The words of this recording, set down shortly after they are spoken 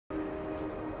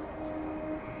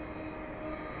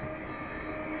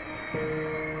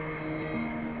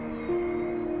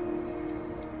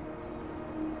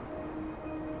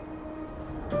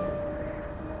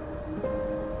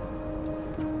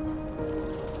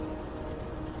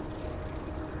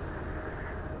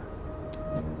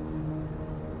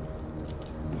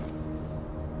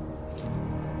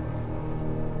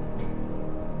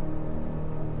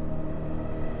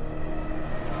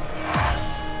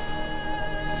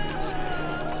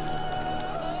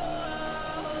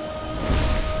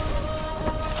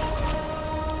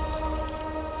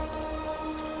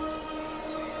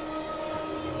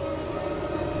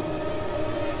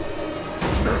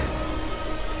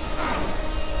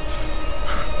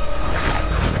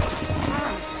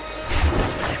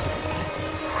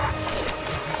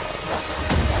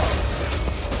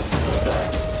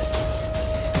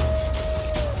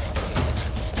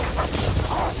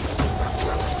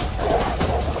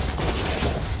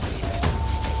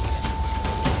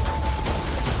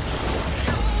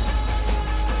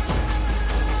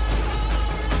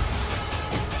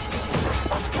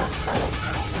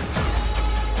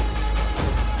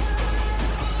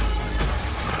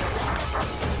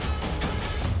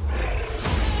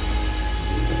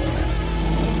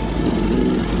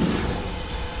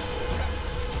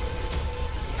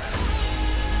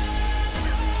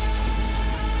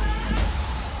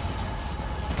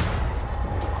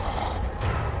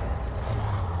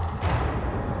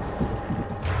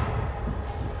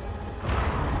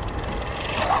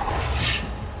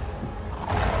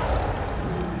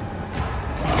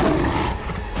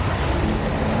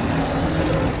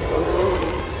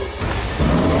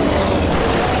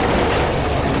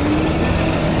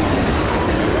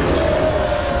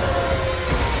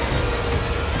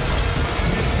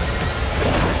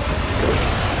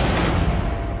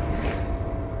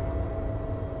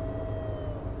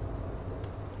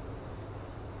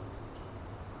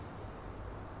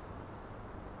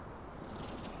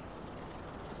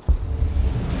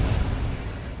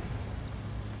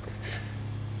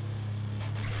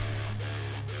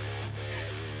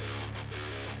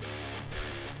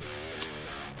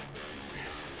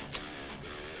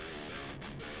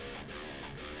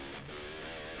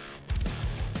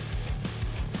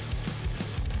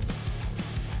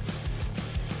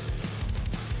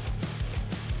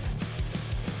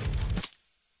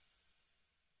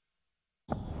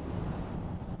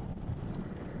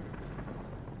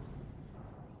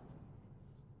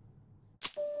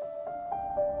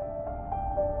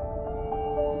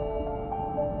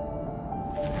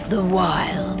The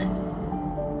Wild,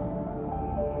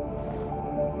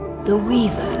 the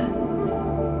Weaver,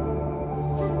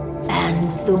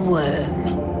 and the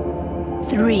Wyrm.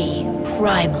 Three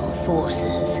primal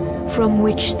forces from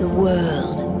which the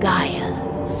world,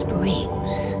 Gaia,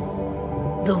 springs.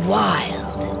 The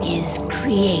Wild is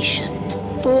creation,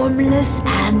 formless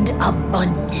and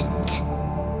abundant.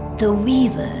 The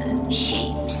Weaver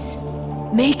shapes,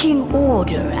 making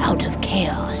order out of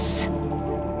chaos.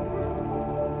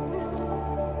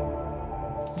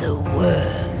 The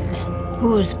Wyrm,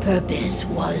 whose purpose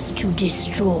was to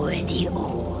destroy the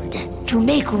old, to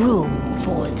make room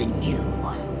for the new,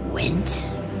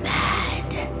 went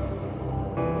mad.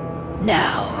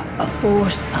 Now, a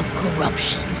force of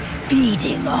corruption,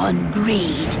 feeding on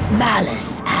greed,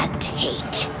 malice, and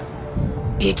hate.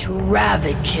 It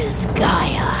ravages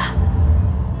Gaia.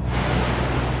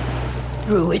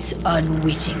 Through its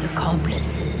unwitting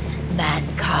accomplices,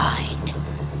 mankind,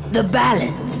 the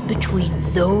balance between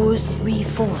those three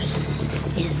forces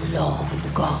is long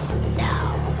gone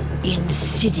now.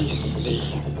 Insidiously,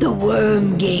 the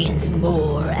Wyrm gains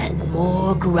more and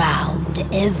more ground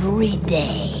every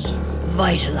day,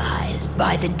 vitalized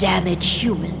by the damage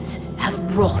humans have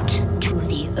brought to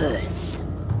the Earth.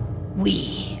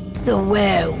 We, the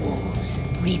werewolves,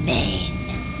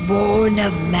 remain, born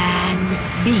of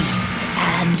man, beast,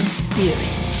 and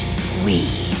spirit.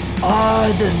 We are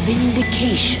the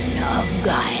vindication of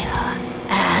Gaia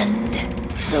and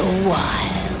the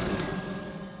Wild.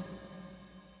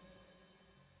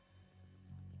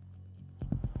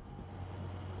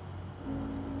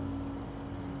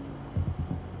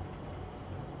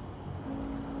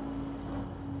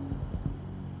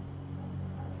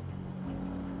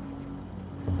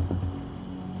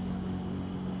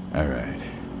 All right.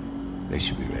 They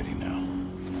should be ready now.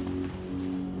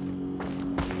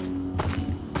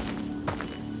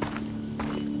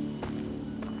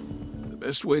 The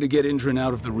best way to get Endron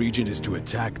out of the region is to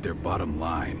attack their bottom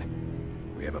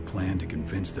line. We have a plan to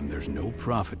convince them there's no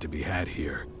profit to be had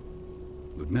here.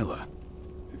 Ludmilla,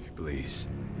 if you please.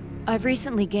 I've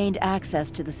recently gained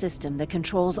access to the system that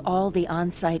controls all the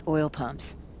on-site oil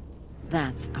pumps.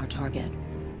 That's our target.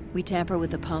 We tamper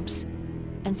with the pumps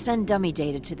and send dummy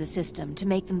data to the system to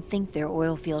make them think their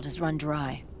oil field has run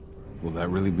dry. Will that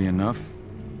really be enough?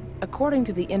 According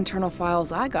to the internal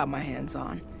files I got my hands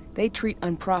on, they treat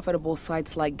unprofitable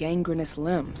sites like gangrenous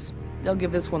limbs. They'll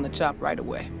give this one the chop right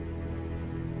away.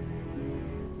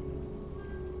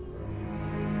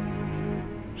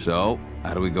 So,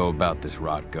 how do we go about this,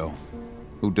 Rotko?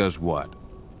 Who does what?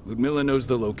 Ludmilla knows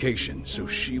the location, so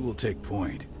she will take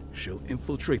point. She'll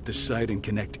infiltrate the site and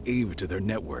connect Ava to their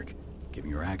network,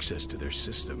 giving her access to their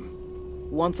system.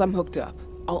 Once I'm hooked up,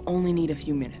 I'll only need a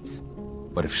few minutes.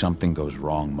 But if something goes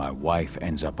wrong, my wife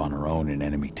ends up on her own in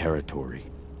enemy territory.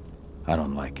 I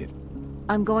don't like it.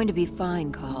 I'm going to be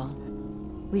fine, Cahal.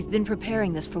 We've been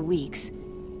preparing this for weeks.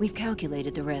 We've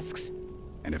calculated the risks.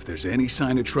 And if there's any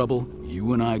sign of trouble,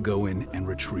 you and I go in and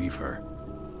retrieve her.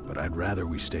 But I'd rather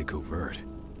we stay covert.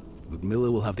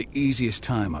 Ludmilla will have the easiest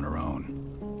time on her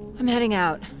own. I'm heading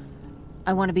out.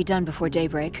 I want to be done before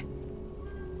daybreak.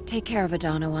 Take care of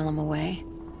Adana while I'm away.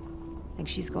 I think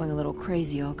she's going a little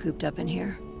crazy all cooped up in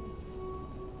here.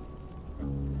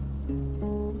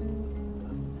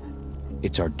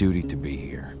 It's our duty to be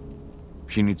here.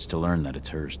 She needs to learn that it's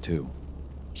hers too.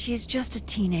 She's just a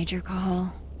teenager,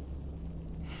 Cahal.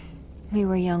 We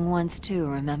were young once too,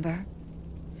 remember?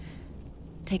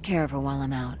 Take care of her while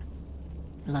I'm out.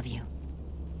 Love you.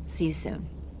 See you soon.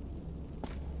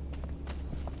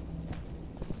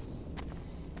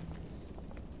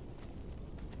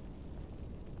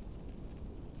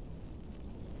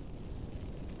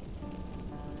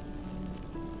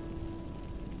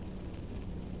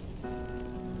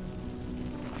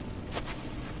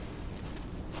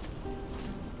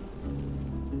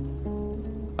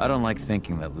 I don't like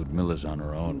thinking that Ludmilla's on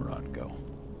her own, Rotko.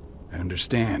 I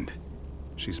understand.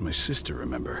 She's my sister,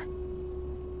 remember?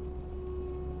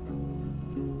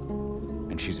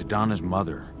 And she's Adana's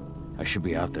mother. I should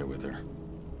be out there with her.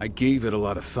 I gave it a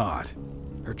lot of thought.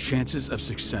 Her chances of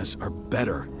success are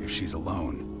better if she's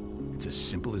alone. It's as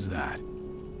simple as that.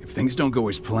 If things don't go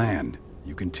as planned,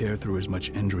 you can tear through as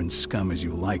much Endron scum as you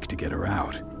like to get her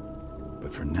out.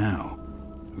 But for now,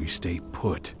 we stay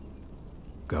put.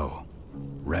 Go.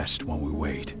 Rest while we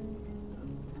wait.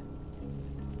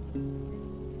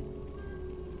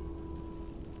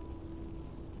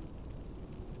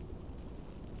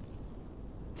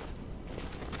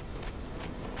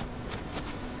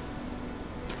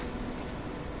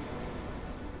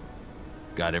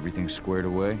 Got everything squared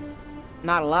away?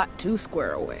 Not a lot to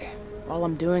square away. All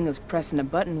I'm doing is pressing a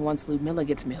button once Ludmilla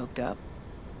gets me hooked up.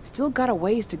 Still got a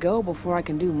ways to go before I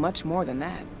can do much more than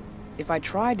that. If I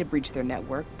tried to breach their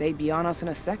network, they'd be on us in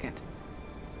a second.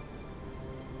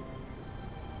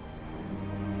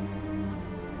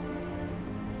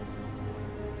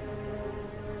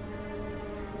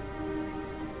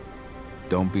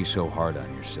 Don't be so hard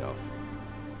on yourself.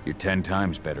 You're 10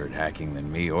 times better at hacking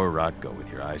than me or Rotko with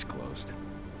your eyes closed.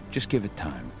 Just give it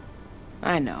time.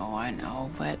 I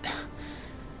know, but...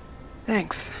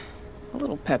 Thanks. A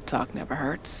little pep talk never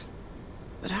hurts.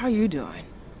 But how are you doing?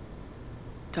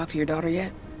 Talk to your daughter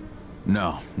yet?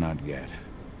 No, not yet.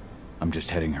 I'm just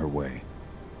heading her way.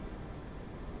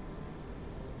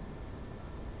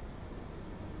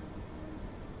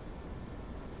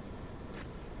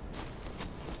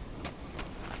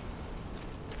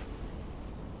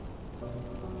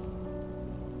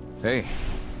 Hey,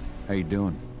 how you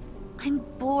doing? I'm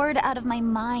bored out of my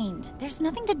mind. There's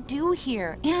nothing to do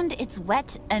here, and it's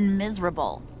wet and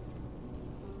miserable.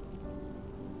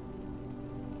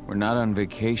 We're not on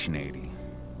vacation, 80.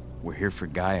 We're here for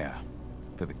Gaia,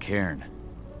 for the cairn,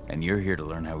 and you're here to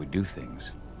learn how we do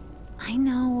things. I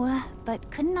know, but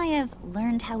couldn't I have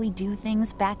learned how we do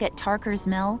things back at Tarker's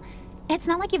Mill? It's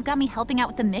not like you've got me helping out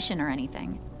with the mission or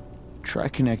anything. Try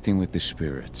connecting with the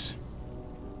spirits.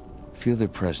 Feel their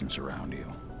presence around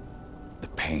you. The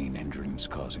pain Endron's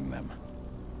causing them.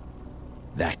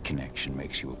 That connection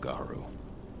makes you a Garou.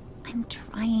 I'm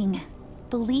trying.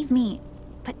 Believe me,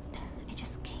 but I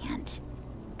just can't.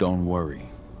 Don't worry.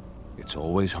 It's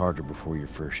always harder before your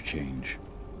first change.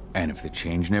 And if the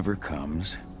change never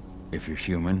comes, if you're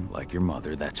human, like your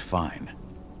mother, that's fine.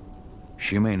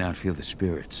 She may not feel the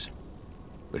spirits,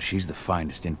 but she's the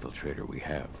finest infiltrator we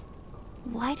have.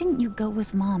 Why didn't you go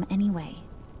with Mom anyway?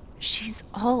 She's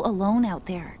all alone out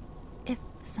there. If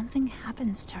something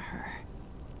happens to her...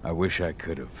 I wish I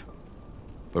could have.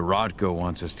 But Rotko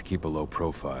wants us to keep a low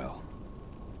profile.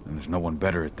 And there's no one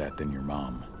better at that than your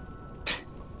mom.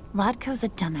 Rodko's a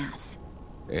dumbass.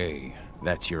 Hey,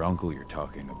 that's your uncle you're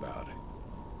talking about.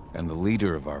 And the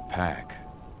leader of our pack.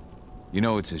 You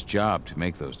know it's his job to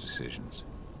make those decisions.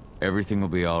 Everything will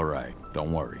be all right,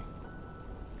 don't worry.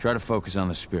 Try to focus on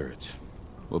the spirits.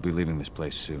 We'll be leaving this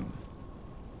place soon.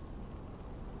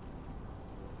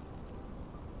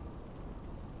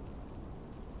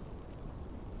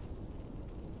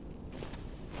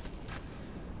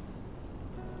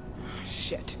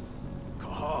 Shit.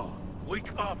 Cahal,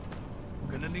 wake up!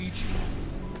 We're gonna need you.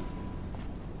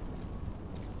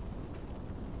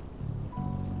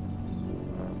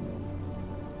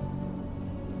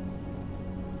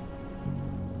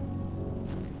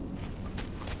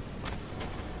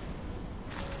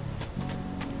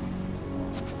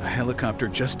 A helicopter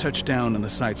just touched down on the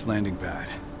site's landing pad.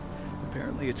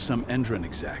 Apparently it's some Endron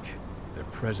exec. Their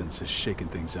presence has shaken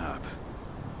things up.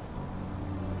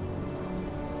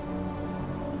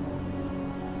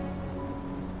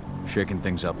 Shaking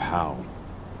things up how?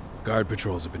 Guard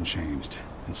patrols have been changed,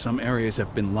 and some areas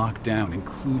have been locked down,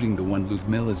 including the one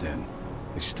Ludmilla's in.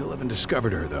 They still haven't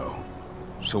discovered her, though.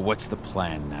 So what's the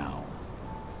plan now?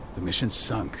 The mission's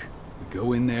sunk. We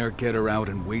go in there, get her out,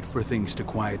 and wait for things to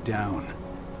quiet down.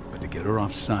 But to get her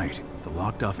off-site, the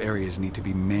locked-off areas need to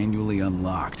be manually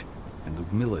unlocked, and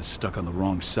Ludmilla's stuck on the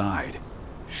wrong side.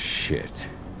 Shit.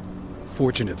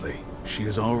 Fortunately, she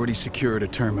has already secured a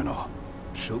terminal.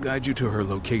 She'll guide you to her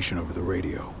location over the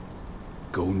radio.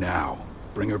 Go now.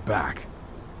 Bring her back.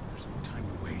 There's no time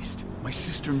to waste. My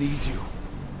sister needs you.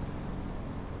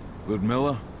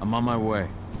 Ludmilla, I'm on my way.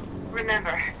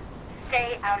 Remember,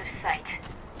 stay out of sight.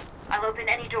 I'll open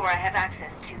any door I have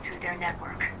access to through their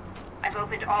network. I've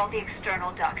opened all the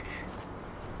external ducts.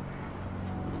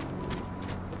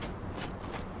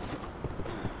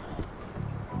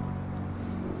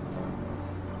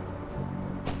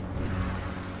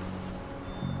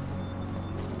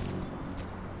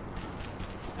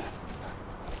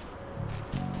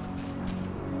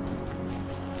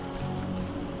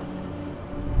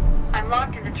 I'm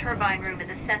locked in the turbine room in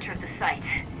the center of the site.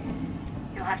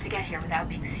 You'll have to get here without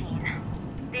being seen.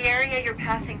 The area you're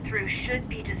passing through should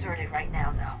be deserted right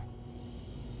now,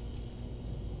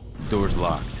 though. Door's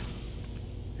locked.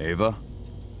 Ava?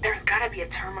 There's gotta be a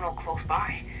terminal close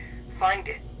by. Find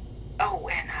it. Oh,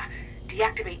 and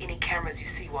deactivate any cameras you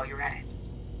see while you're at it.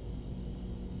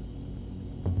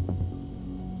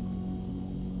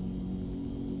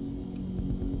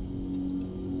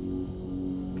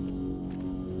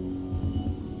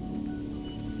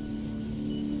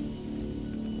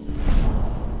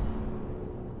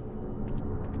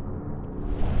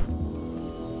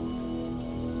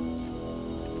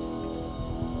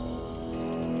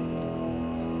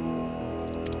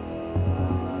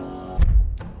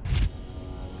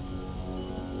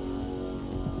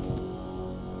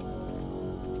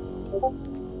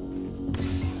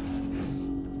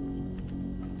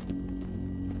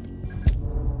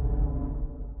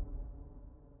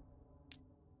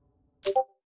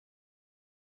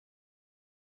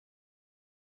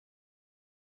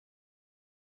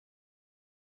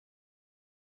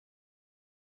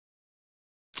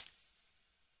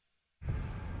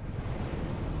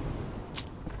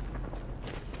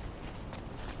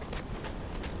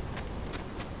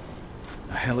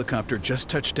 A helicopter just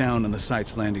touched down on the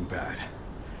site's landing pad.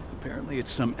 Apparently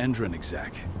it's some Endron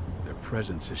exec. Their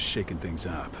presence has shaken things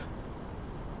up.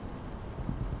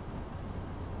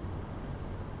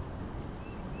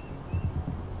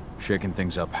 Shaking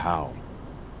things up how?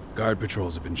 Guard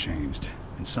patrols have been changed,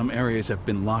 and some areas have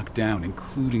been locked down,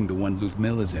 including the one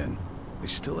Ludmilla's in. They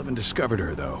still haven't discovered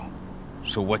her, though.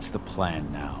 So what's the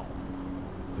plan now?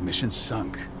 The mission's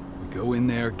sunk. We go in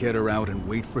there, get her out, and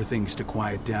wait for things to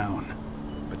quiet down.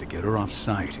 But to get her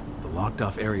off-site, the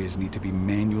locked-off areas need to be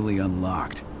manually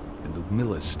unlocked, and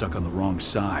Ludmilla's stuck on the wrong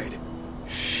side.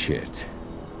 Shit.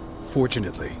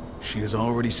 Fortunately, she has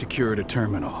already secured a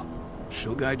terminal.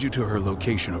 She'll guide you to her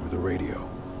location over the radio.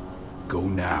 Go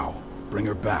now. Bring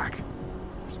her back.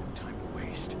 There's no time to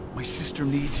waste. My sister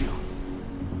needs you.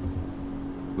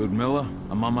 Ludmilla,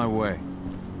 I'm on my way.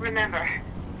 Remember,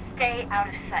 stay out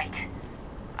of sight.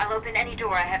 I'll open any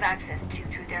door I have access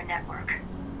to through their network.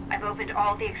 I've opened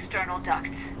all the external ducts.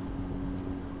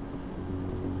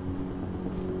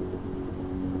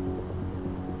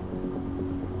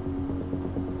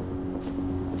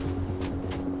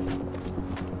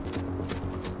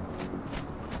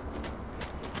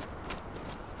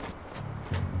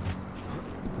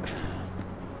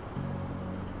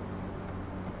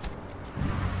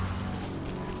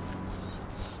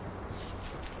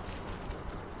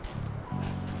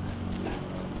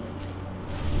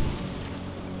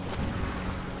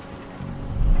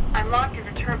 I'm locked in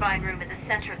the turbine room in the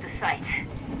center of the site.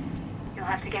 You'll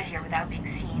have to get here without being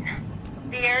seen.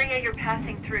 The area you're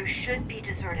passing through should be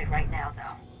deserted right now,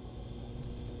 though.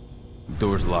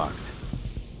 Door's locked.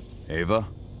 Ava?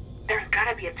 There's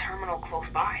gotta be a terminal close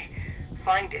by.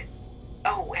 Find it.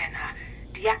 Oh, and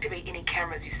deactivate any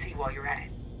cameras you see while you're at it.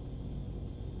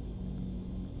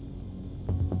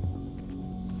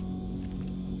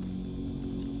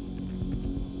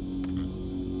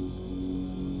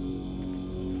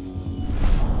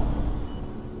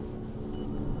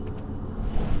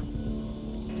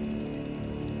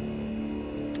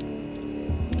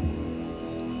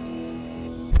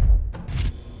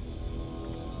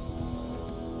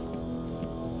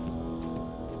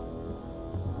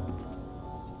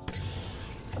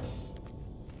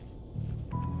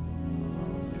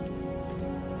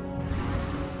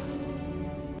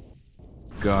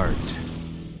 Guards.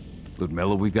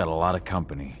 Ludmilla, we've got a lot of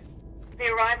company. The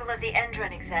arrival of the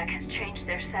Endron exec has changed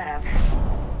their setup.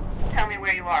 Tell me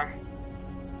where you are.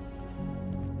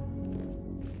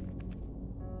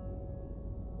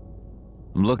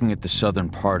 I'm looking at the southern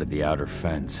part of the outer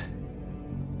fence.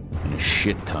 And a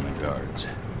shit ton of guards.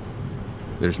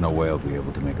 There's no way I'll be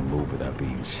able to make a move without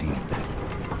being seen.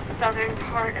 Southern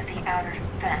part of the outer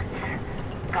fence.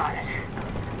 Got it.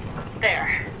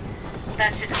 There.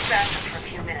 That should distract them for a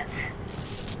few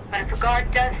minutes. But if a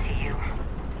guard does see you...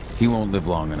 He won't live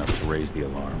long enough to raise the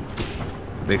alarm.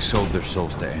 They sold their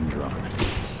souls to Endron.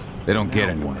 They don't get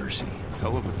any mercy.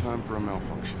 Hell of a time for a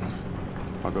malfunction.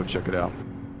 I'll go check it out.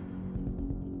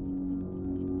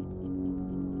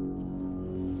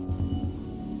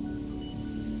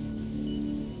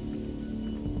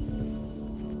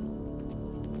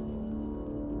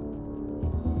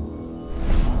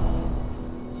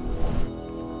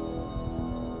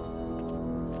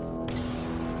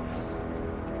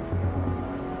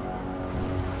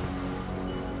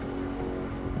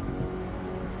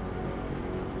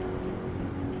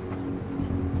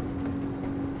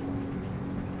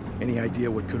 Any idea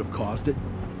what could have caused it?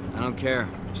 I don't care.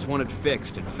 I just want it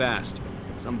fixed and fast.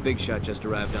 Some big shot just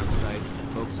arrived on site.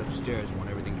 The folks upstairs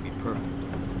want everything to be perfect.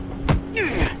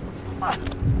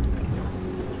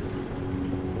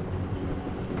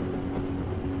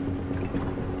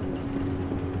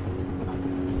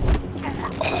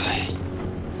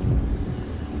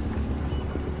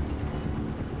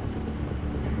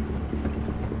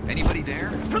 Anybody there?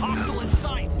 Hostile in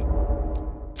sight!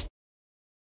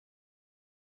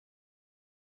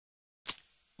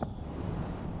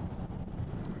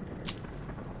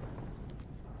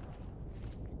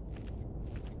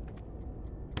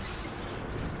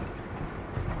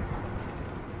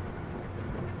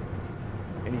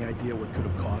 Any idea what could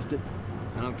have caused it?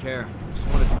 I don't care. I just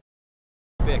want it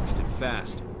fixed and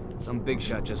fast. Some big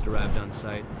shot just arrived on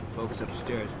site. The folks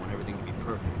upstairs want everything to be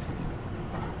perfect.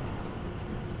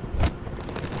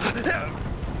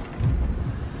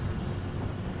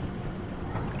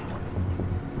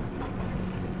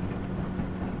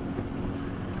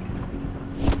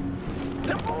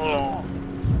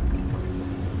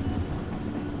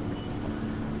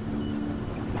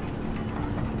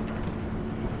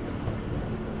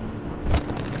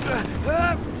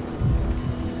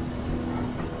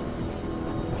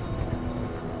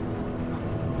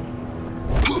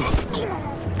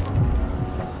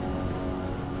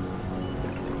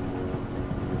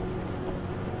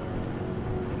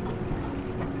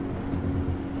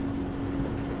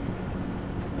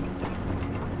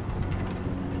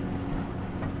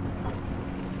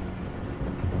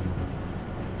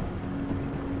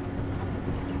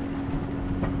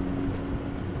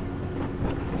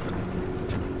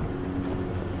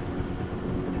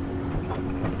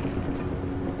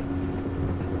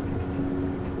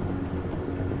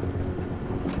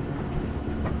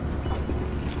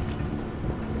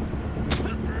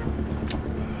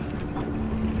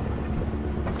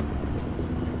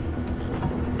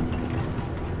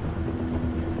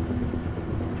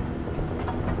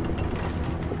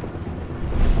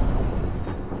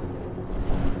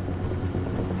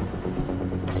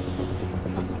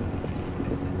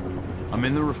 I'm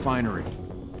in the refinery.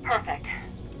 Perfect.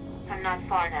 I'm not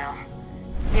far now.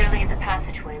 Nearly in the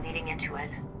passageway leading into it.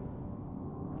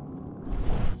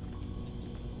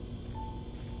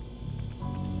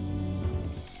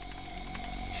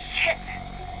 Shit!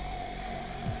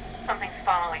 Something's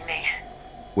following me.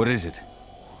 What is it?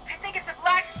 I think it's a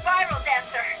black spiral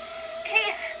dancer.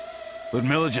 He's...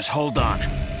 Ludmilla, just hold on.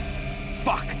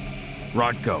 Fuck.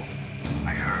 Rod, go.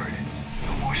 I heard.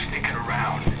 No more sticking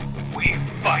around. We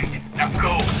fight. Now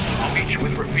go. I'll meet you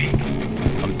with Rafik.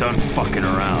 I'm done fucking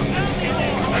around.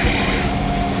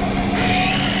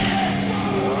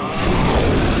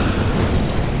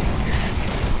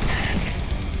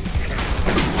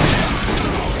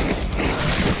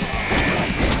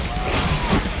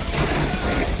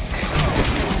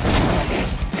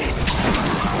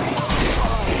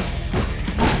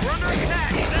 We're under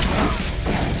attack.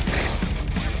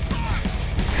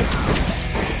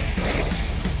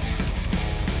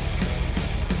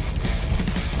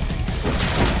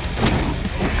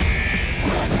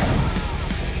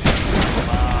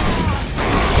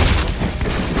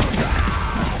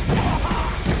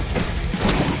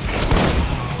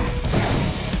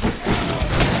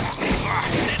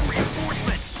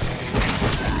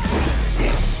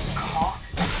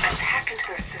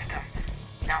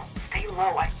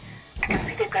 low. I can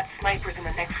see they've got snipers in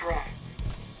the next room.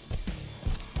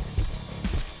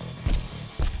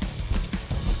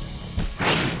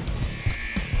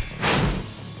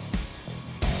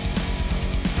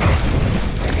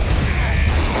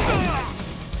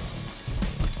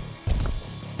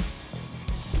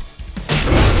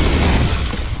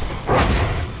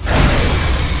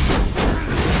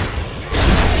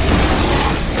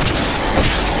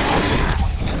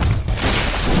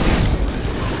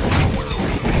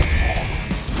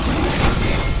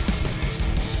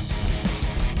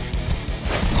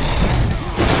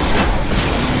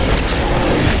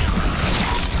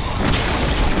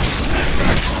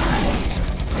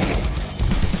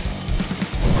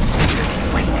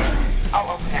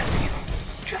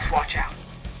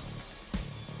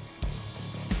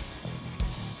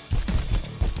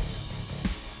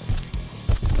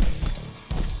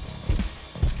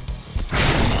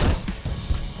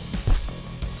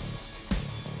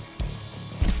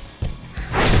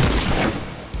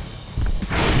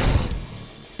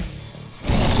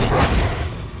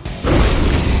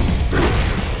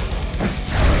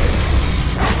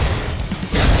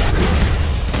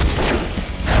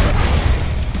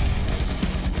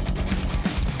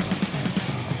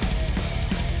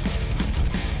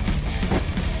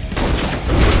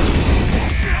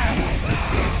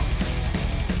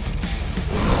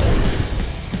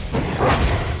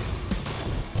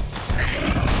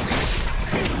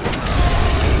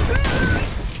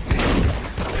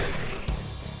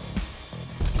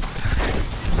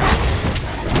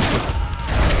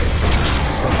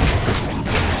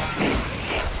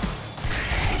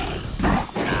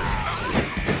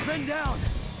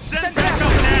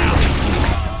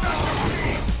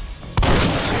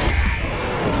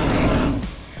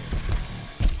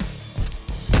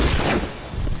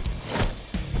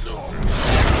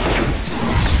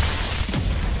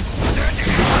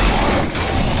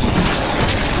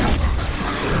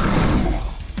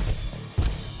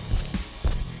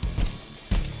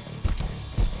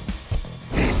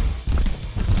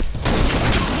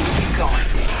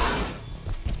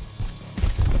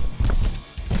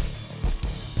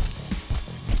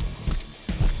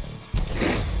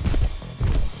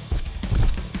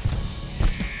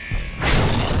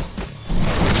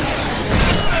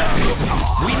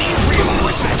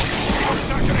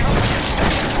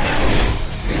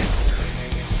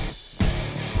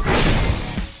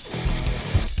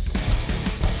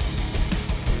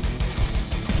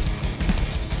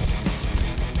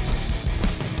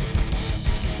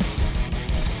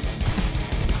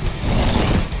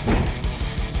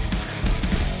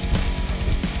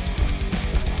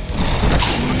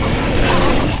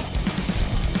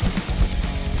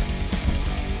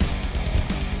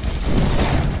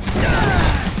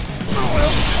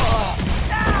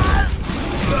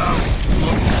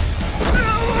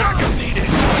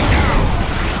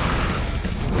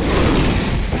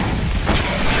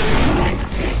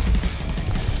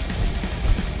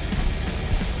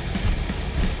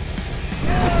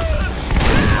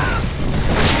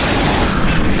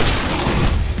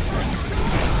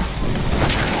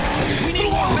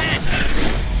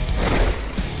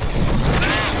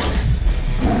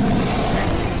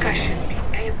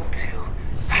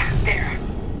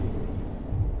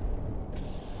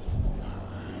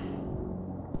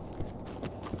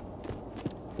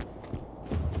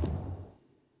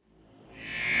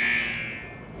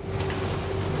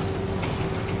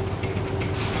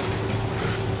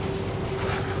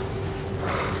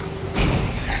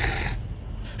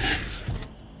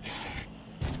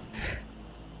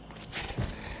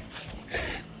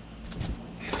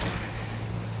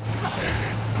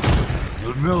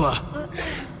 Ludmilla!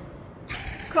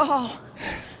 Cahal.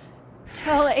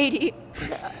 Tell 80.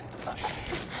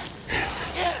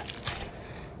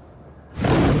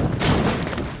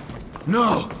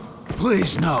 No!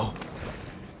 Please, no!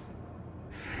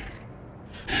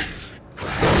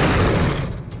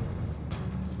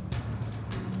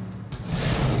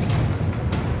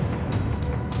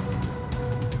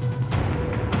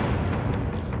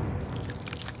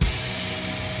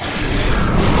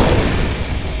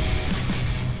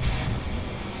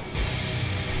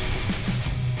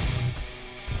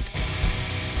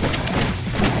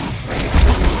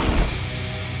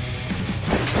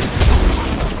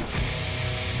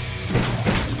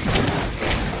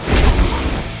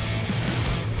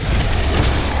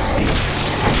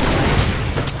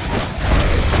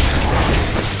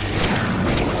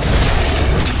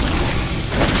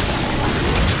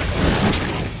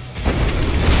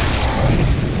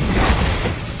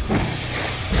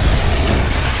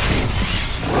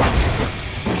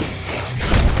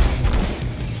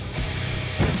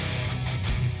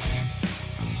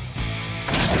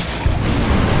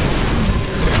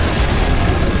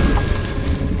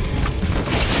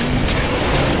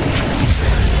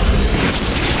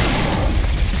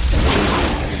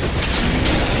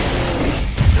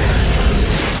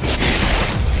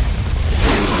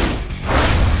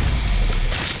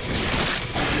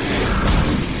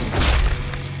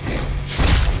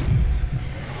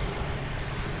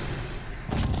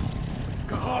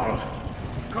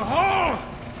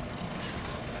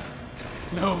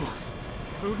 No.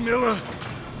 Ludmilla!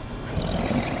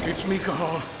 It's me,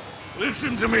 Cahal.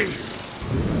 Listen to me!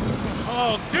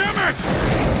 Oh, damn it!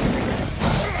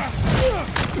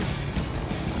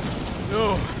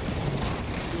 No.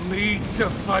 You need to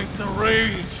fight the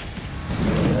rage.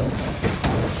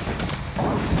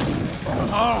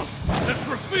 Cahal! That's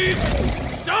Rafik!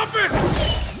 Stop it!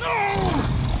 No!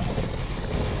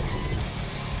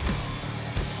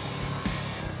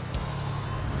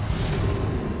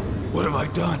 What have I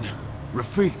done?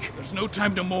 Rafik! There's no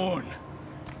time to mourn.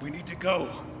 We need to go.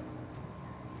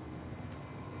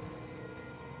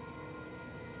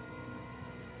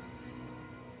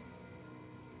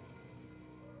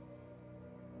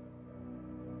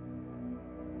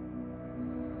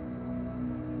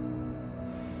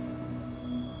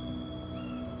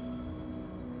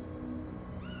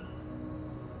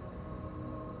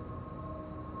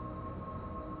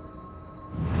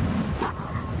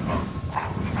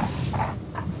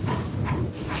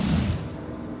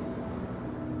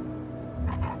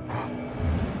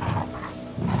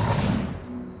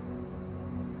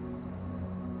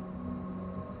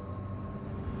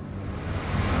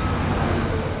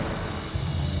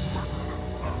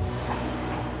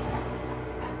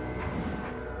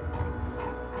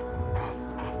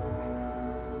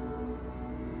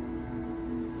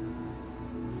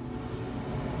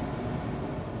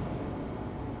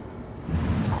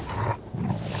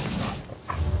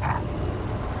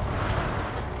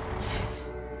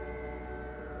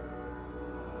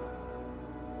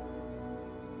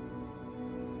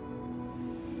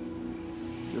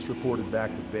 Just reported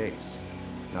back to base.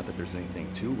 Not that there's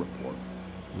anything to report.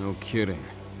 No kidding.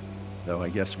 Though I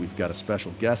guess we've got a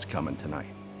special guest coming tonight.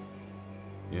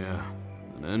 Yeah,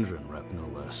 an Endron rep no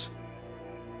less.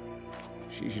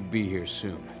 She should be here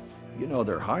soon. You know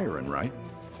they're hiring, right?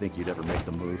 Think you'd ever make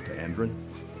the move to Endron?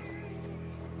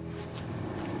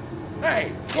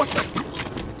 Hey! What the...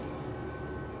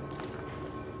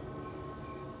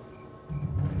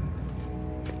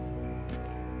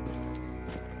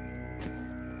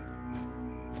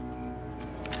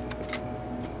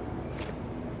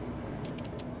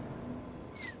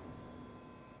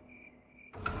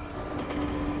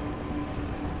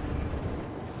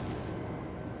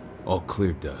 All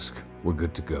clear, Dusk. We're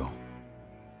good to go.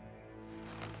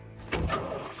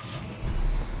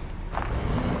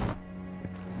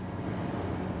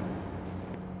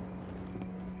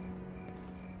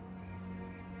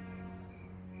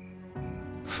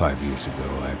 Five years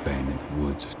ago, I abandoned the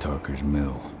woods of Tarker's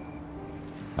Mill.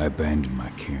 I abandoned my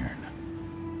cairn.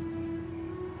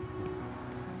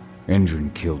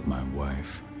 Endron killed my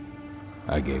wife.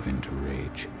 I gave in to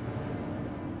rage.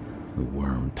 The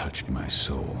Wyrm touched my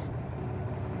soul.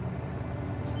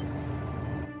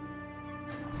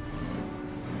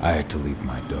 I had to leave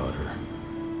my daughter.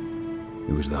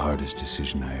 It was the hardest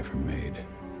decision I ever made.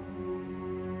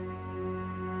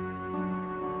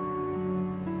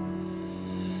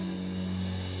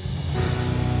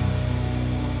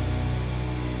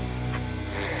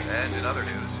 And in other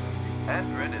news,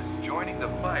 Endron is joining the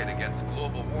fight against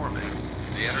global warming.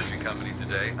 The energy company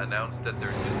today announced that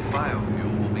their new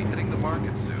biofuel will be hitting the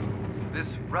market soon.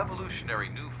 This revolutionary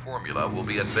new formula will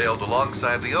be unveiled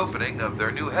alongside the opening of their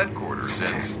new headquarters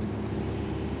in...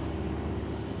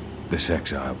 This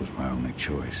exile was my only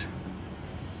choice.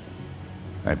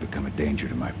 I'd become a danger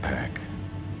to my pack.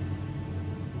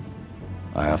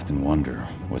 I often wonder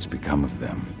what's become of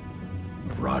them.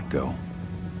 Of Rodko,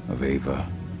 of Ava,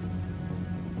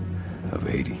 of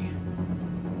 80.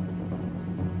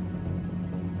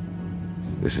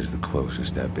 This is the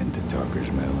closest I've been to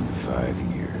Tarker's Mill in 5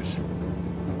 years.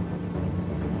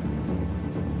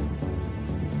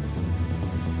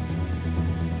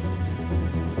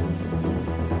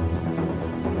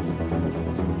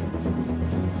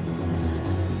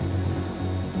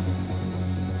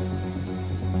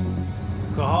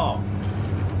 Cahal,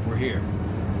 we're here.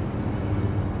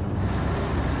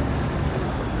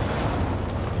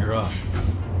 You're up.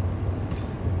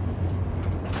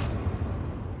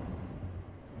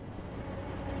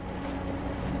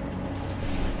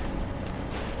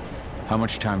 How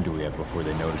much time do we have before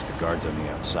they notice the guards on the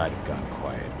outside have gone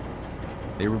quiet?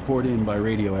 They report in by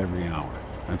radio every hour.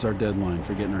 That's our deadline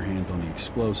for getting our hands on the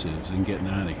explosives and getting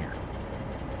out of here.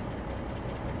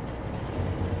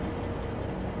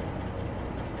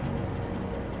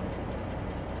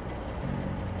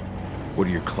 What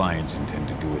do your clients intend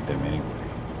to do with them anyway?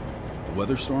 The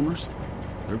Weatherstormers?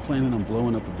 They're planning on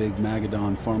blowing up a big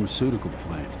Magadon pharmaceutical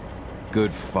plant.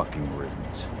 Good fucking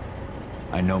riddance.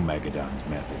 I know Magadon's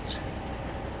methods.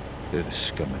 They're the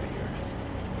scum of the earth.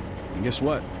 And guess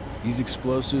what? These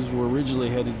explosives were originally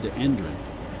headed to Endron.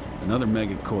 Another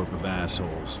megacorp of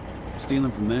assholes.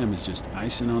 Stealing from them is just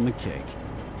icing on the cake.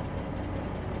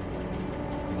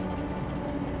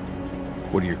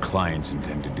 What do your clients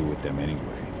intend to do with them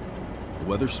anyway? The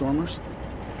Weatherstormers?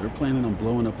 They're planning on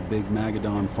blowing up a big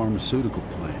Magadon pharmaceutical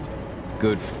plant.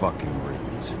 Good fucking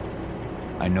riddance.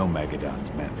 I know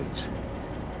Magadon's methods.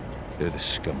 They're the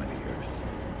scum of the earth.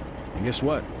 And guess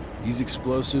what? These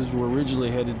explosives were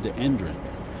originally headed to Endron.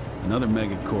 Another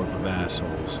megacorp of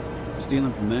assholes.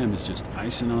 Stealing from them is just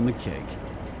icing on the cake.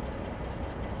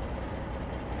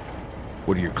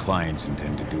 What do your clients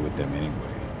intend to do with them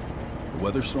anyway? The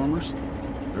Weatherstormers?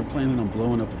 They're planning on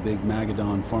blowing up a big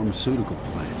Magadon pharmaceutical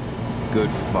plant. Good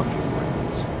fucking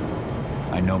riddance.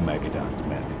 I know Magadon's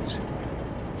methods.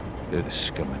 They're the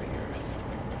scum of the earth.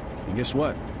 And guess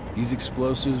what? These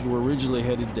explosives were originally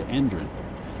headed to Endron.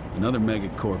 Another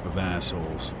megacorp of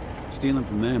assholes. Stealing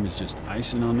from them is just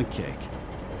icing on the cake.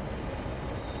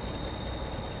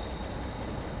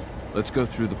 Let's go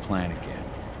through the plan again.